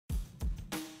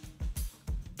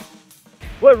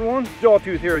Hello everyone,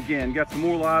 Jawtooth here again. Got some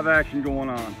more live action going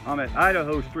on. I'm at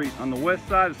Idaho Street on the west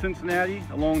side of Cincinnati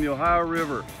along the Ohio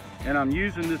River. And I'm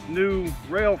using this new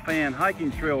rail fan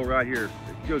hiking trail right here.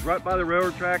 It goes right by the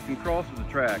railroad tracks and crosses the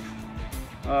tracks.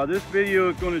 This video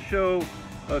is going to show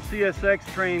a CSX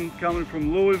train coming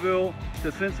from Louisville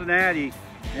to Cincinnati,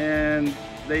 and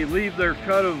they leave their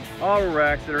cut of auto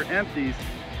racks that are empties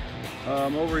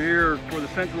over here for the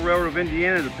Central Railroad of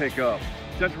Indiana to pick up.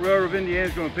 Central Railroad of Indiana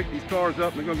is going to pick these cars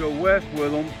up and they're going to go west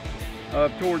with them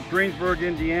towards Greensburg,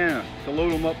 Indiana to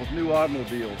load them up with new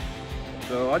automobiles.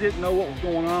 So I didn't know what was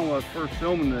going on when I was first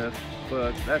filming this,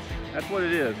 but that's what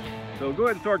it is. So go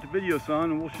ahead and start the video,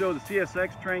 son, and we'll show the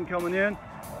CSX train coming in,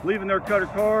 leaving their cutter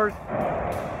cars,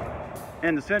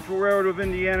 and the Central Railroad of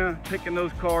Indiana picking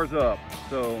those cars up.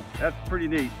 So that's pretty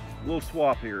neat. A little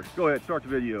swap here. Go ahead, start the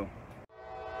video.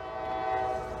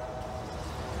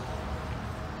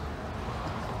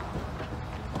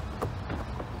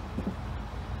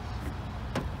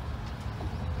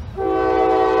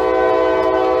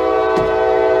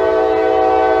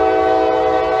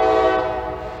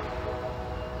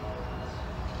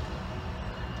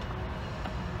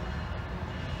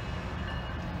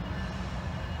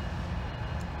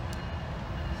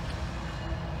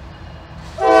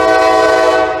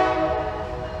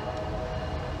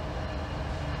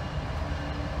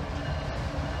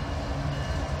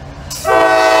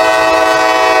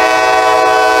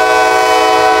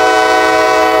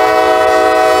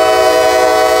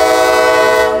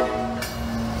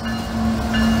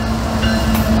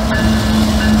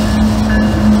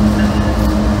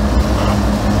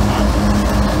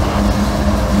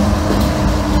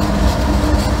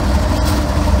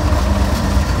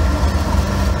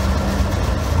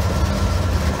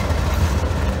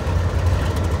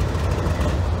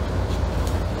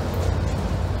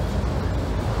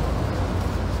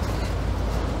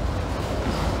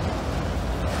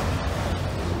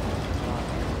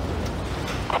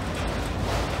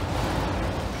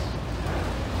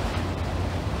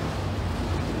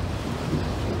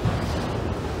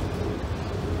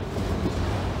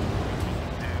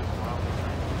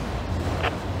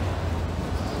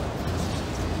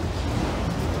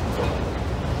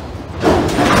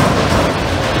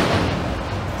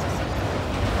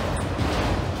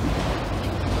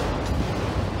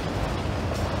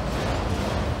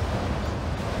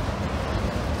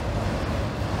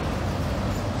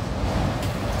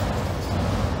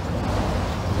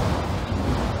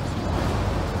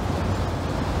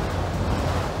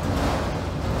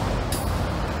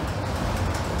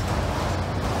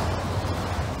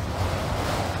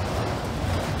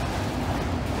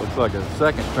 Looks like a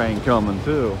second train coming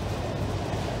too.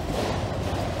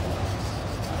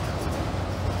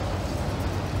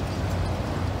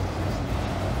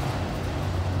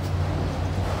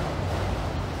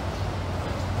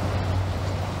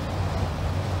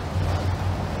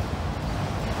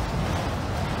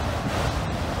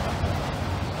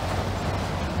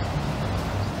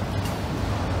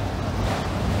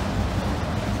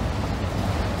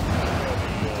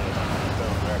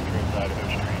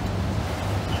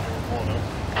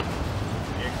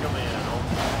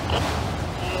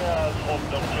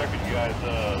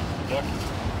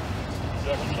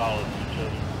 Production knowledge.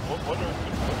 What are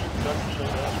production show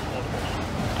us?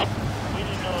 We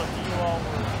didn't know if you all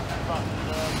were about to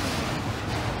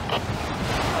oh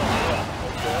yeah,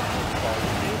 okay.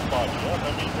 It's body up.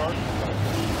 I mean, ours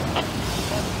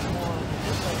is more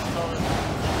different colors than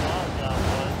I've got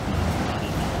one.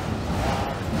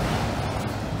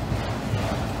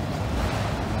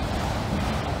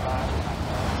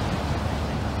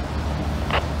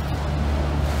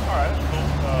 Alright, that's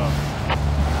cool.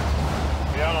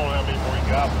 Yeah, I don't know how many more you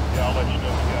got, but yeah, I'll let you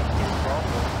know if you got two cars.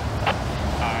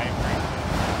 I agree.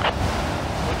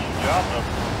 What's your job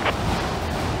number?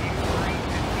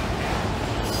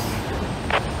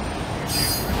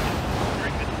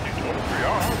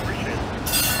 I appreciate it.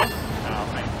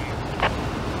 Thank you.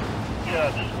 Yeah,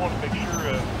 I just want to make sure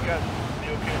you guys be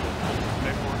okay with the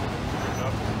paperwork written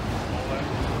up and all that.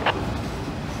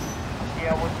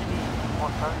 Yeah, what you need?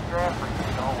 One photograph or you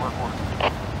need the whole work order?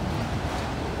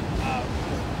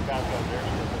 Guys got there.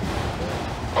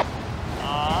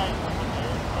 Alright, over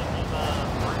there. And then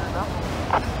bring it up.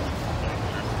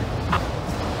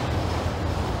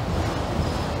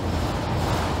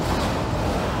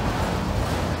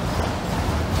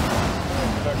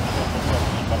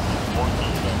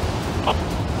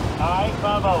 Alright,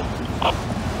 bravo.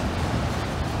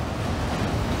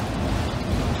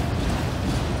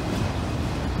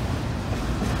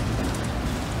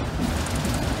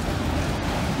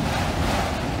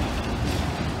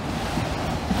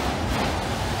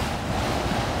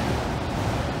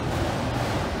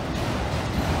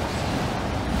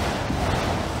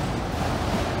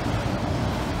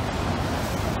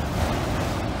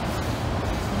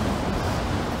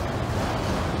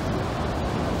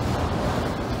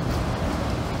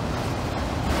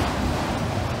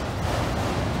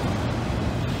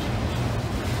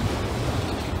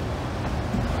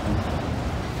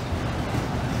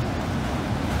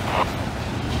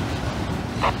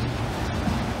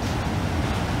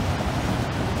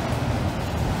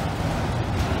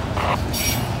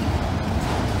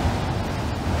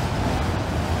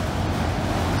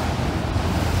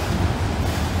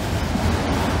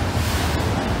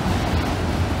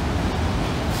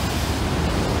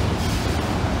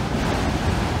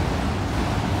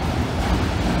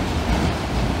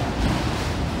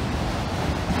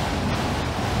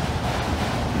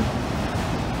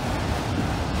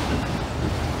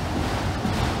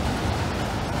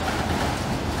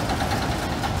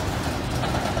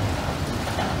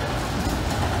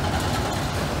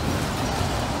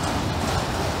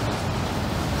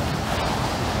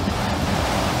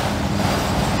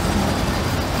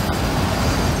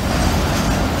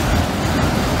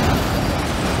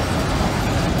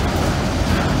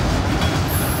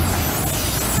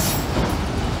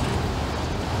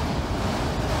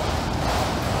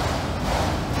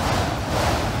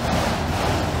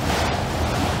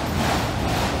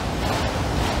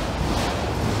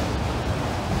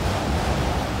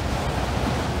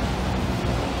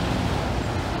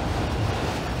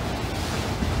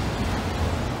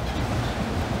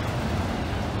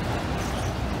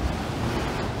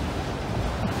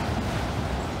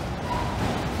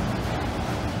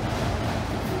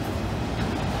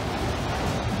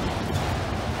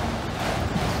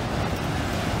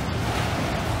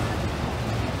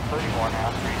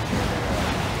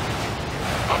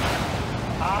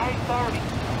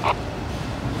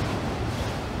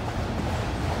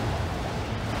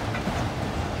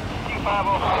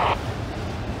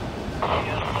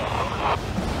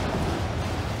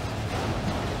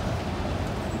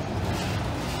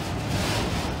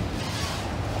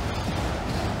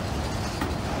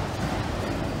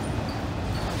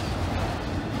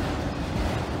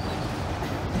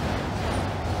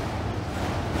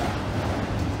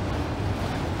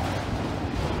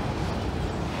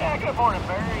 Yeah, good morning,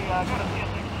 Barry. I got a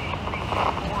CSX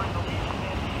 364 in the lead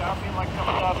Cinti. I feel like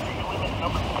coming up speed limit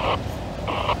number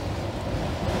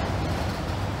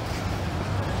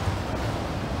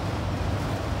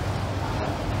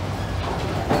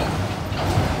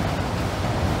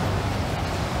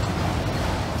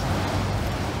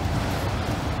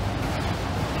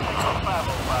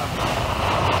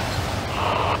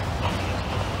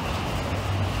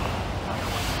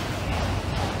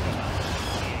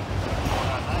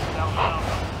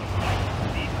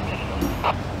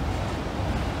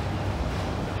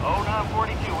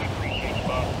 0942. We appreciate you,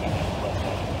 boss.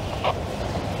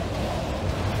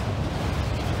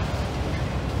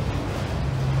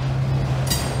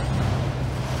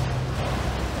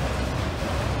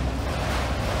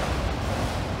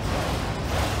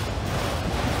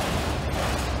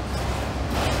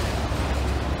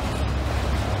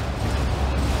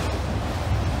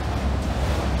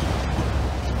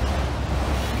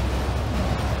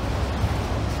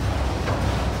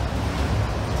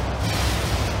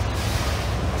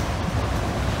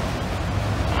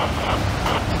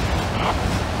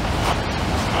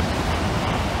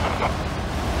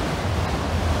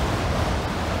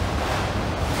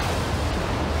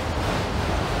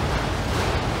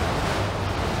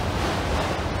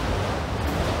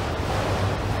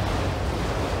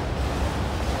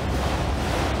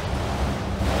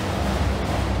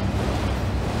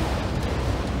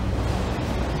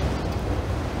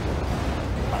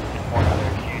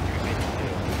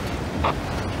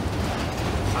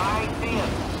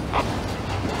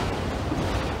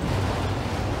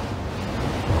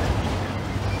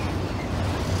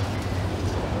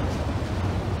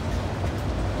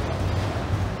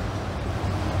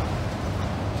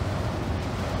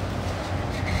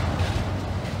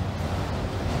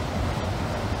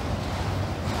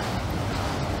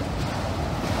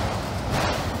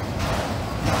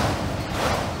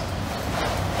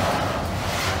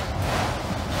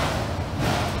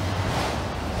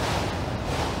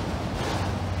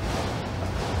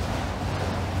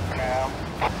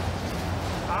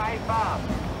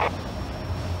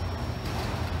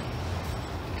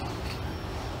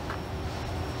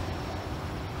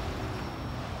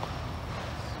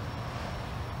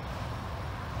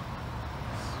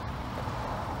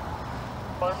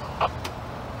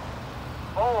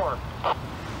 Four.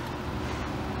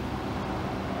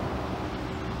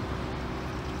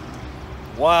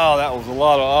 Wow, that was a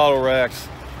lot of auto racks,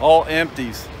 all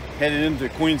empties, headed into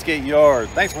Queensgate Yard.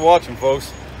 Thanks for watching,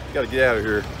 folks. Got to get out of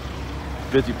here.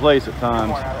 Busy place at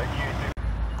times.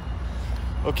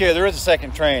 Okay, there is a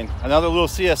second train. Another little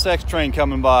CSX train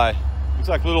coming by. Looks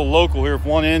like a little local here with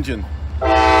one engine.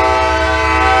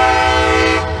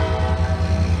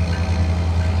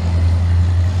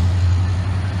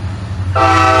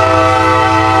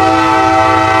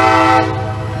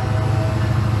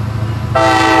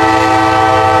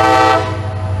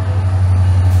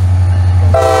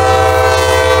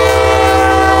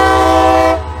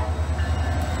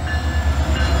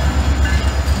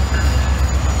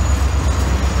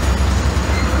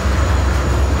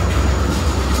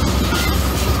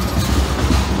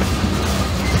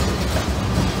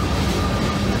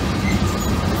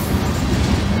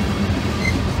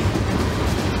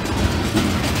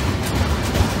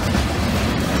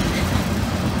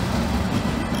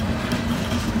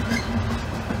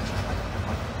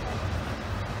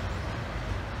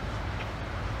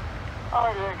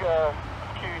 Alright,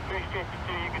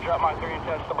 Q352, you can drop my 3 and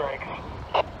test the brakes.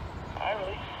 I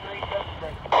release 3, test the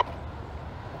brakes.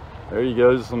 There you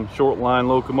go, some short line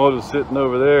locomotives sitting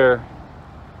over there.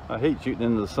 I hate shooting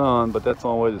into the sun, but that's the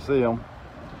only way to see them,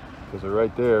 because they're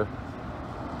right there.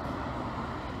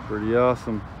 Pretty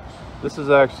awesome. This is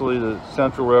actually the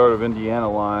Central Railroad of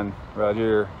Indiana line right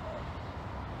here.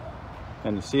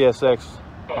 And the CSX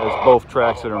has both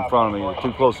tracks that are in front of me, the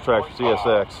two closest tracks for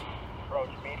CSX.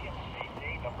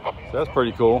 So that's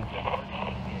pretty cool.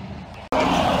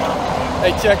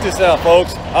 Hey, check this out,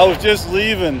 folks. I was just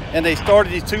leaving and they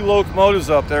started these two locomotives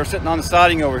up there sitting on the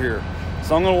siding over here.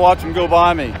 So I'm gonna watch them go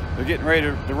by me. They're getting ready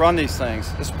to run these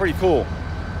things. This is pretty cool.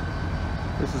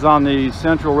 This is on the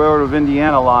Central Railroad of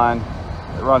Indiana line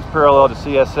that runs parallel to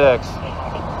CSX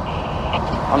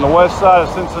on the west side of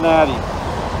Cincinnati.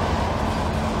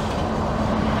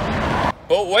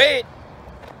 But wait,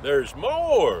 there's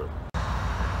more.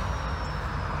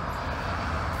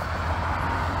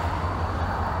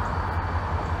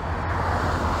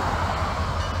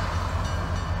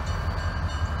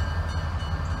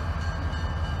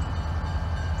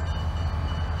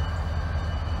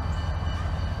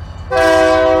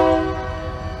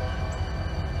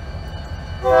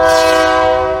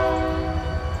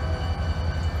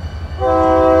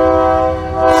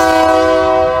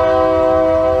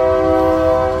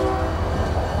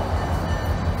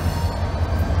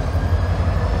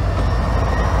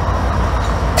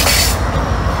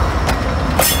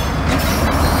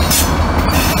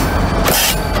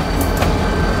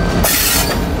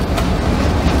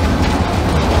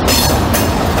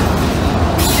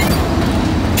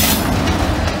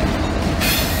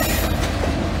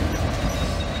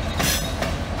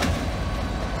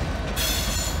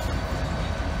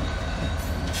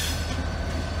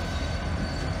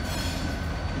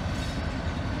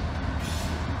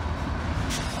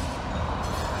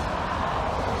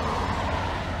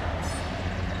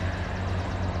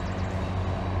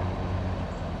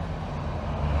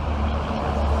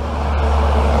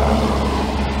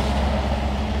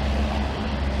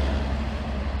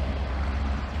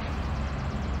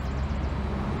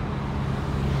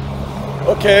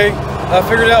 Okay, I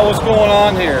figured out what's going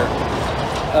on here.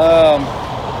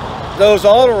 Those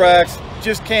auto racks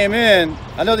just came in.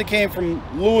 I know they came from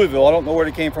Louisville. I don't know where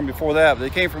they came from before that, but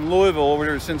they came from Louisville over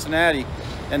here to Cincinnati.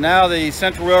 And now the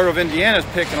Central Railroad of Indiana is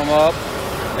picking them up,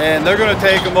 and they're going to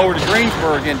take them over to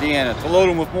Greensburg, Indiana, to load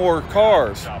them with more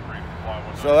cars.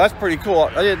 So that's pretty cool.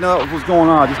 I didn't know what was going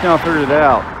on. I just now figured it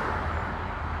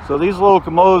out. So these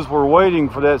locomotives were waiting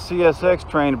for that CSX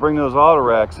train to bring those auto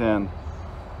racks in.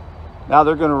 Now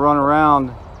they're going to run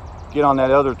around, get on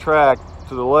that other track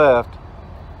to the left,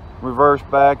 reverse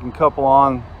back and couple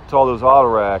on to all those auto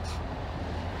racks.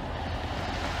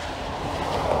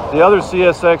 The other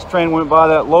CSX train went by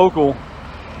that local.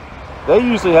 They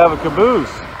usually have a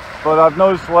caboose, but I've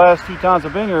noticed the last few times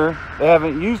I've been here, they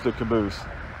haven't used the caboose.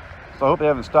 So I hope they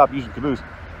haven't stopped using caboose.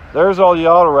 There's all the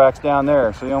auto racks down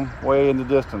there. See them way in the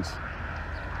distance.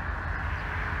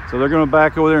 So they're going to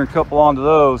back over there and couple onto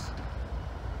those,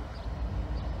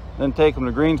 then take them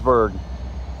to Greensburg.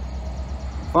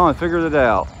 Finally figured it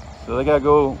out. So they got to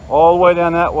go all the way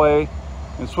down that way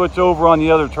and switch over on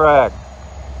the other track.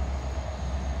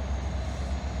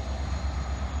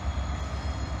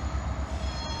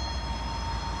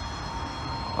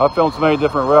 I've filmed so many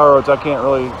different railroads, I can't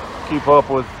really keep up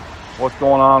with what's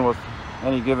going on with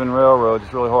any given railroad.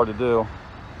 It's really hard to do.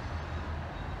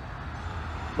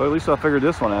 But at least I figured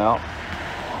this one out.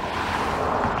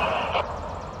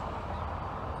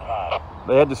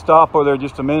 They had to stop over there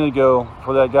just a minute ago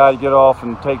for that guy to get off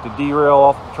and take the derail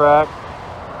off the track.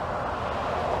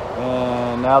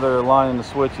 And now they're lining the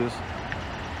switches.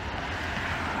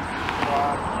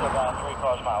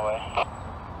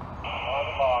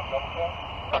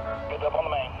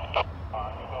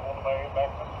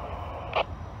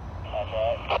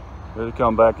 Ready to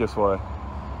come back this way.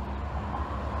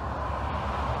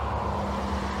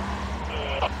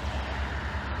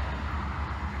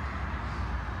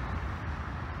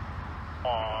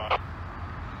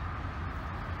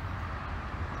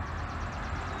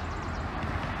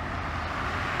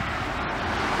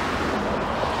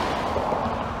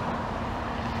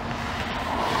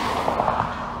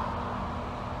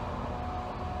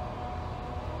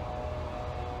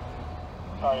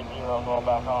 Sorry, derail's all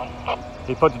back on.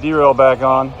 He put the derail back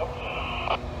on. Yep.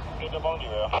 Get up on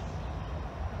derail.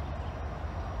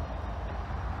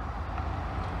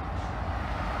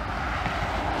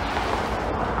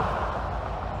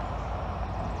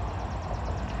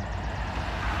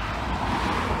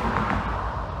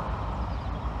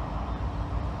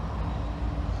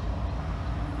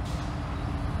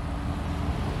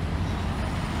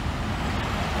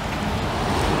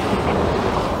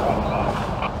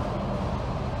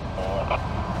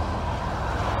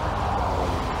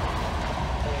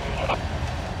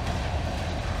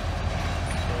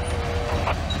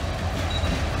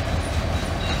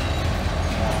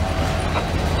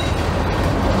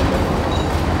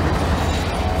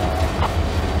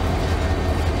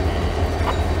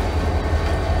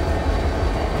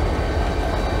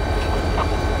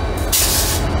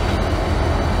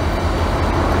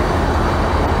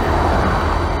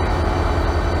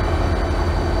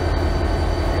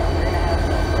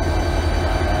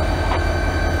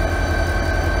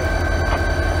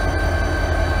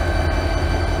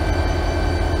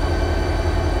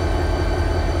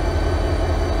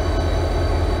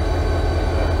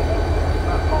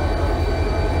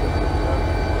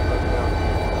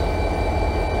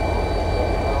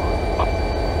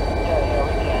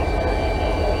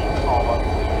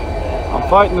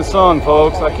 Fighting the sun,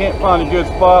 folks. I can't find a good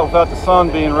spot without the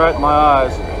sun being right in my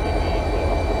eyes.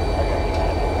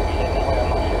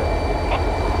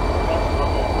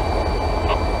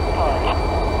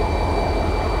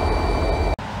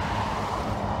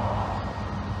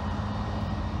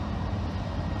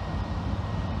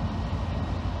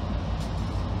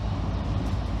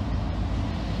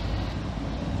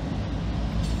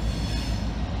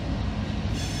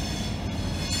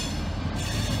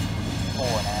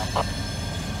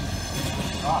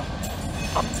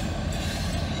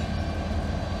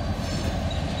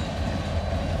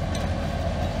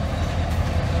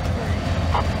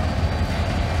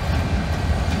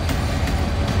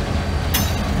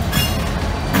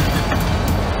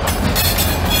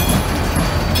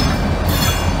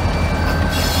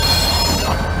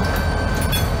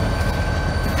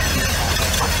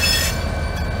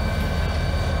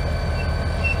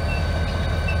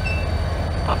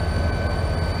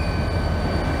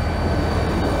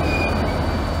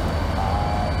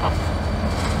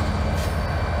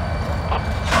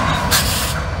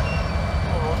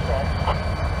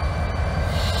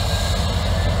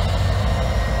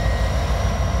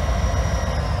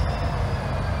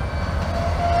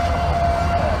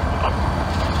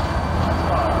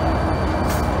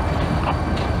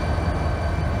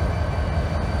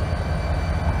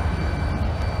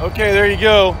 Okay, there you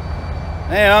go.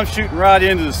 Man, I'm shooting right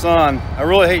into the sun. I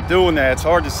really hate doing that. It's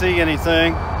hard to see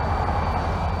anything.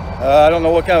 I don't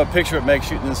know what kind of a picture it makes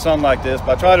shooting in the sun like this,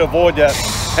 but I try to avoid that.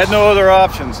 Had no other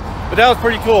options, but that was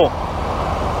pretty cool.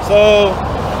 So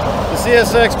the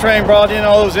CSX train brought in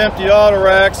all those empty auto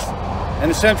racks, and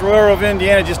the Central Railroad of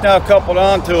Indiana just now coupled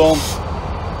onto them,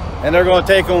 and they're going to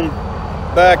take them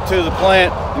back to the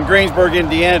plant in Greensburg,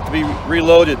 Indiana to be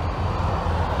reloaded.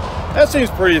 That seems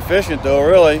pretty efficient though,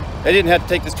 really. They didn't have to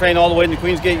take this train all the way into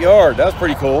Queens Gate Yard. That was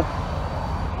pretty cool.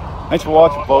 Thanks for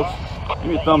watching, folks. Give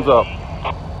me a thumbs up.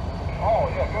 Oh,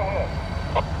 yeah, go ahead.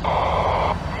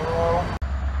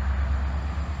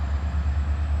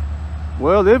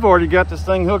 Well, they've already got this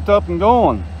thing hooked up and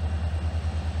going.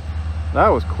 That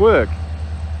was quick.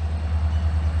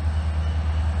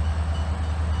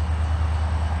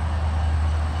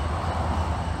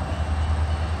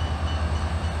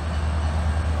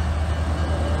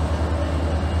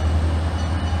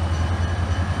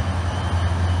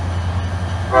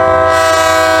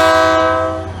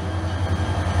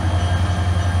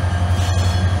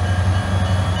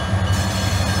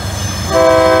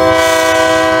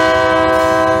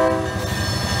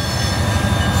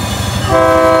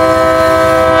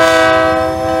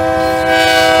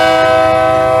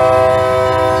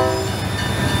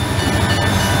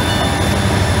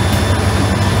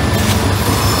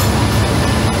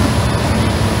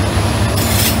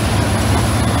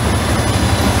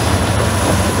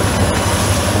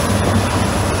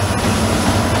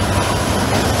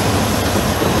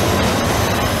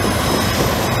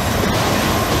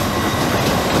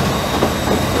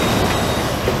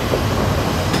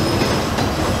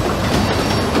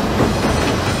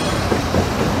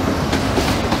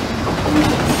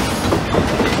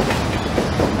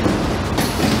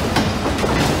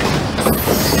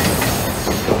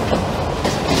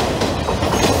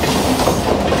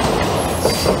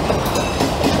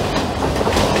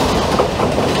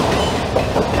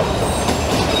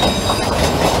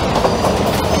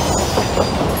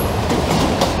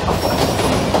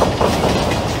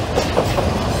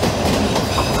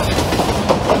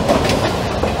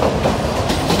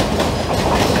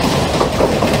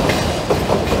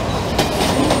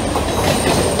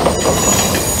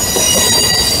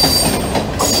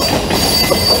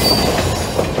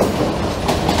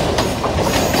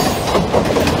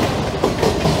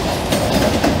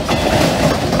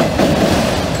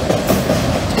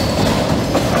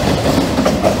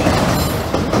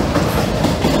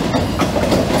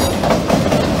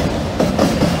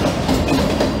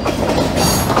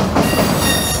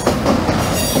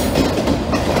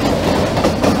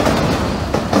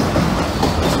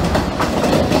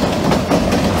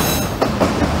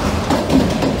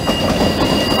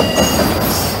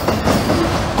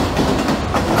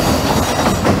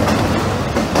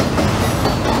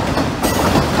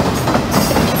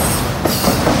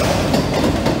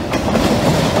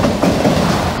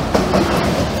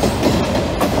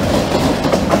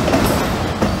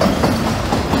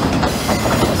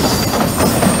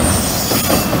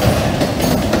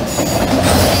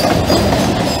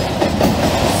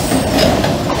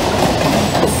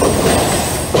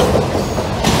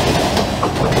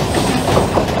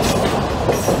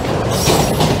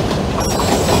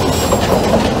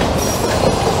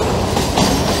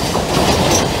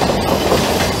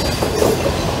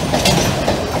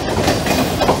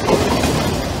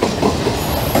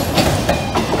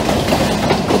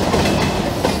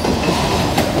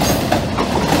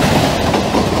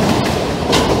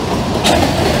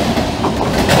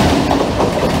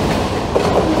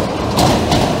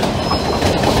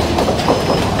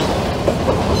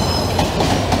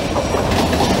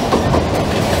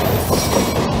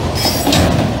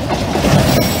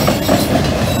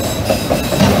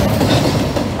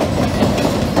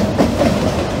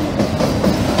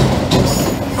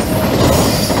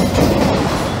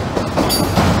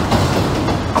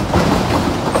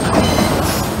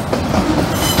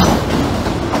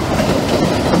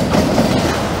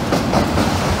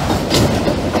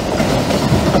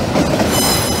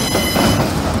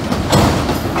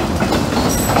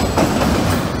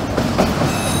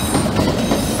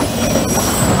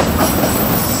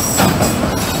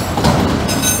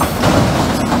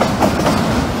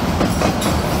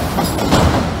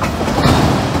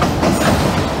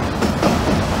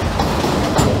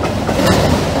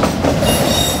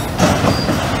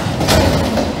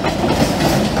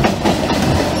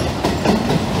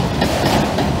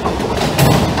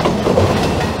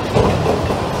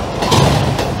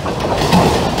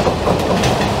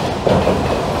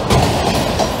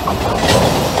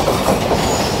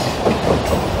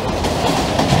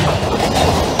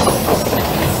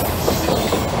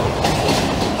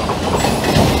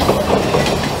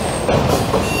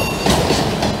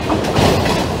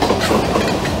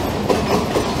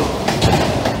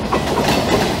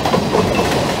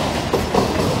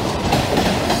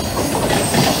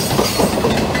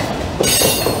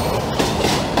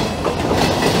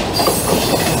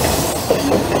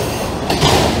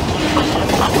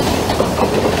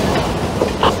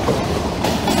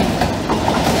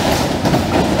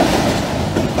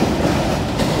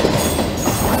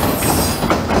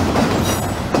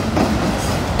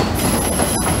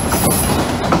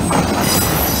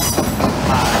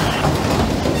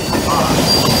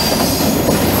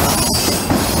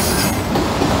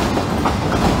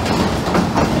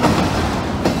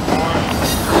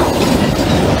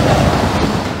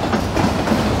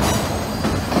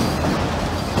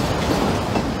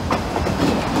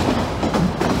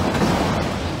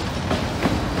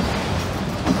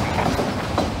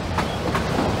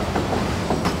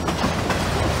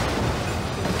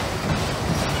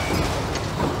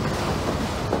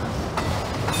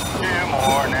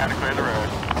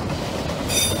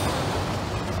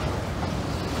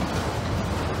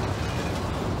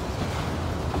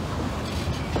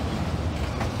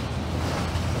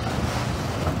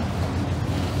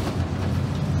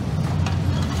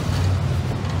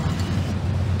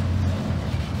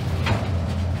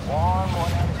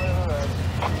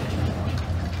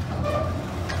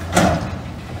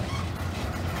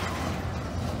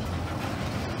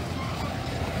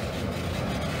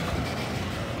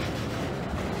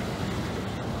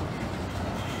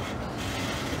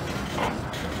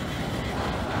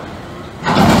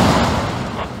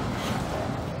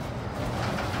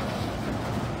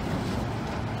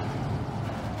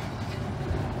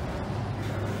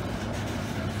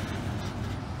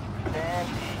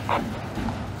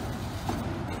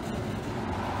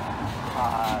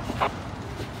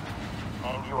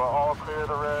 And you are all clear of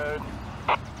the road.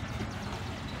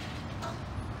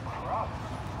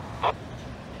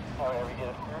 Whenever you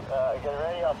get it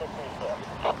ready, I'll take 3 steps.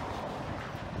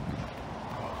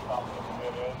 Stop at the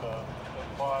dead end of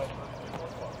 5, 3, 2,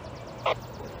 1.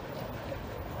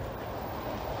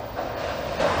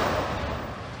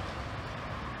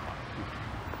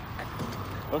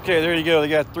 Okay, there you go. They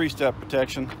got 3-step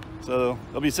protection, so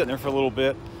they'll be sitting there for a little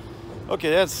bit. Okay,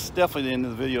 that's definitely the end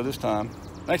of the video this time.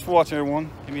 Thanks for watching, everyone.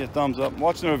 Give me a thumbs up.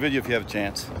 Watch another video if you have a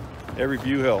chance. Every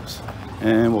view helps.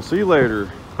 And we'll see you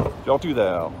later. Y'all do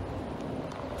that.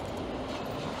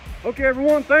 Okay,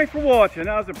 everyone, thanks for watching.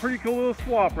 That was a pretty cool little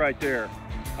swap right there.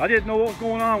 I didn't know what was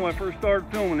going on when I first started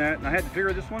filming that, and I had to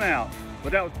figure this one out.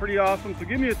 But that was pretty awesome. So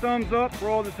give me a thumbs up for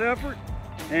all this effort,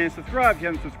 and subscribe if you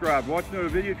haven't subscribed. Watch another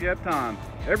video if you have time.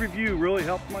 Every view really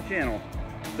helps my channel.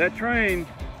 That train,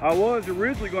 I was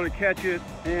originally going to catch it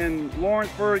in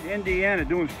Lawrenceburg, Indiana,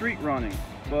 doing street running.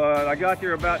 But I got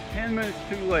there about 10 minutes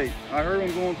too late. I heard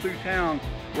them going through town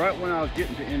right when I was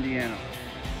getting to Indiana.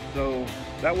 So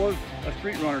that was a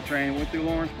street runner train, went through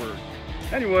Lawrenceburg.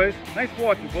 Anyways, thanks for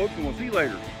watching, folks, and we'll see you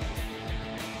later.